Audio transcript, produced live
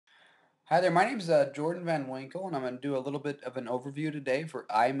Hi there, my name's Jordan Van Winkle, and I'm going to do a little bit of an overview today for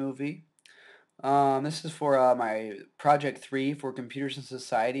iMovie. This is for my Project 3 for Computers and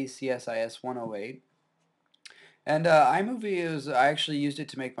Society, CSIS 108. And iMovie I actually used it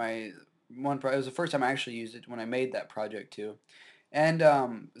to make my it was the first time I actually used it when I made that project too. And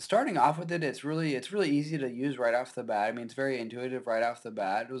starting off with it, it's really easy to use right off the bat. I mean, it's very intuitive right off the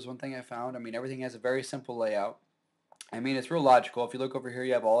bat. It was one thing I found. I mean, everything has a very simple layout. I mean, it's real logical. If you look over here,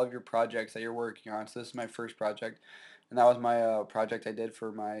 you have all of your projects that you're working on. So this is my first project, and that was my project I did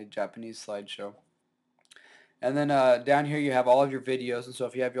for my Japanese slideshow. And then down here you have all of your videos, and so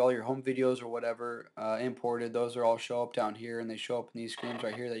if you have all your home videos or whatever imported, those are all show up down here, and they show up in these screens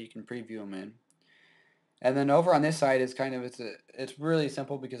right here that you can preview them in. And then over on this side is it's really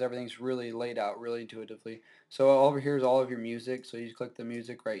simple because everything's really laid out really intuitively. So over here is all of your music. So you just click the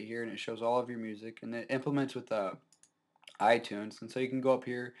music right here, and it shows all of your music, and it implements with iTunes, and so you can go up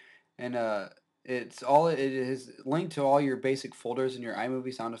here and it is linked to all your basic folders in your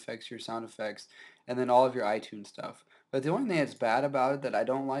iMovie sound effects, and then all of your iTunes stuff. But the only thing that's bad about it that I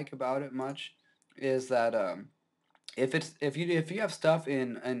don't like about it much is that if you have stuff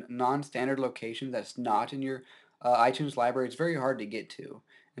in non-standard locations that's not in your iTunes library, it's very hard to get to.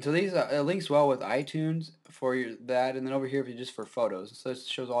 And so these it links well with iTunes for that, and then over here if you just for photos. So it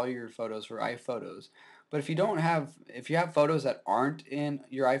shows all your photos for iPhotos. But if you have photos that aren't in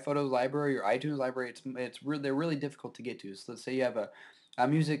your iPhotos library, your iTunes library, they're really difficult to get to. So let's say you have a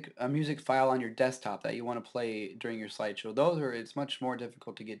music file on your desktop that you want to play during your slideshow. It's much more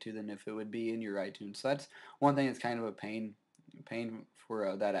difficult to get to than if it would be in your iTunes. So that's one thing that's kind of a pain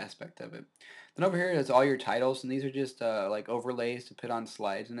for that aspect of it. Then over here is all your titles, and these are just like overlays to put on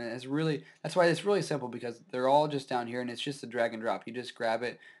slides, and that's why it's really simple because they're all just down here, and it's just a drag and drop. You just grab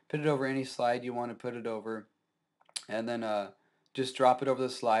it, put it over any slide you want to put it over, and then just drop it over the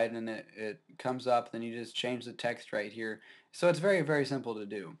slide, and it comes up. Then you just change the text right here. So it's very, very simple to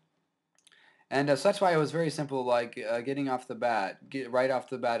do. And so that's why it was very simple, like getting off the bat, right off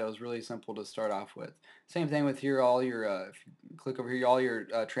the bat, it was really simple to start off with. Same thing with here, if you click over here, all your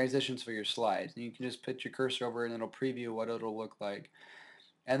transitions for your slides. And you can just put your cursor over it and it'll preview what it'll look like.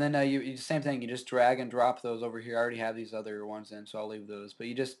 And then same thing, you just drag and drop those over here. I already have these other ones in, so I'll leave those. But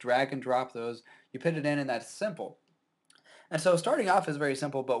you just drag and drop those, you put it in, and that's simple. And so starting off is very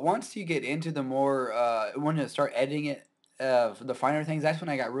simple, but once you get into the more, when you start editing it, the finer things, that's when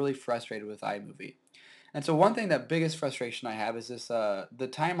I got really frustrated with iMovie. And so one thing that biggest frustration I have is the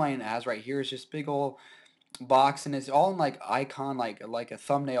timeline it has right here is just big old box, and it's all in like icon, like a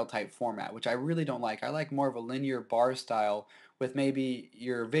thumbnail type format, which I really don't like. I like more of a linear bar style with maybe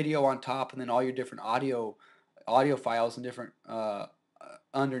your video on top and then all your different audio files and different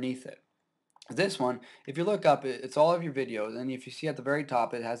underneath it. This one, if you look up, it's all of your videos, and if you see at the very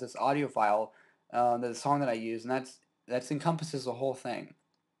top, it has this audio file, the song that I use, and that's encompasses the whole thing.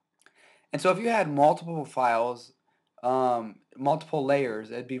 And so if you had multiple files, multiple layers,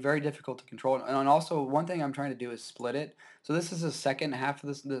 it'd be very difficult to control. And also, one thing I'm trying to do is split it. So this is the second half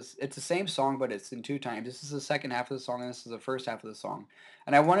of this. It's the same song, but it's in two times. This is the second half of the song, and this is the first half of the song.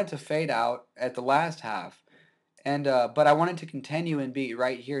 And I want it to fade out at the last half. And but I want it to continue in beat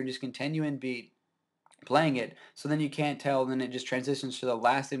right here, and just continue in beat playing it, so then you can't tell, then it just transitions to the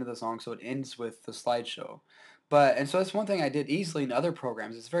last end of the song, so it ends with the slideshow. And so that's one thing I did easily in other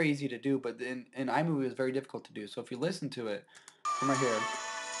programs. It's very easy to do, but in iMovie it's very difficult to do. So if you listen to it from right here,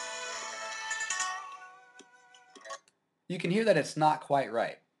 you can hear that it's not quite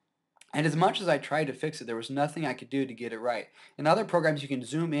right. And as much as I tried to fix it, there was nothing I could do to get it right. In other programs, you can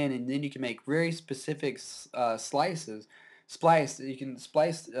zoom in and then you can make very specific You can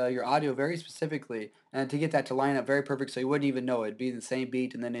splice your audio very specifically, and to get that to line up very perfect, so you wouldn't even know it. It'd be the same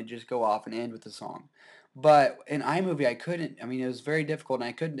beat, and then it'd just go off and end with the song. But in iMovie, I couldn't. I mean, it was very difficult, and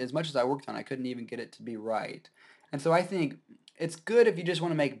I couldn't. As much as I worked on, it, I couldn't even get it to be right. And so I think it's good if you just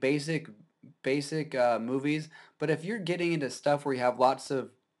want to make basic movies. But if you're getting into stuff where you have lots of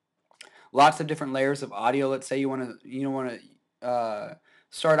different layers of audio. Let's say you want to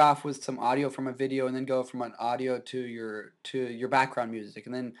start off with some audio from a video, and then go from an audio to your background music,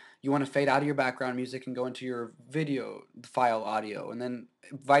 and then you want to fade out of your background music and go into your video file audio, and then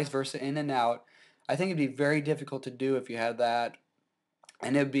vice versa, in and out. I think it'd be very difficult to do if you had that,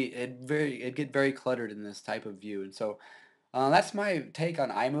 and it'd get very cluttered in this type of view. And so that's my take on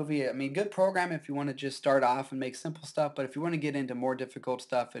iMovie. I mean, good program if you want to just start off and make simple stuff, but if you want to get into more difficult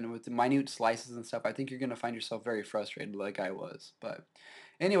stuff and with the minute slices and stuff, I think you're going to find yourself very frustrated like I was. But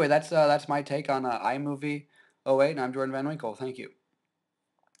anyway, that's my take on iMovie '08, and I'm Jordan Van Winkle. Thank you.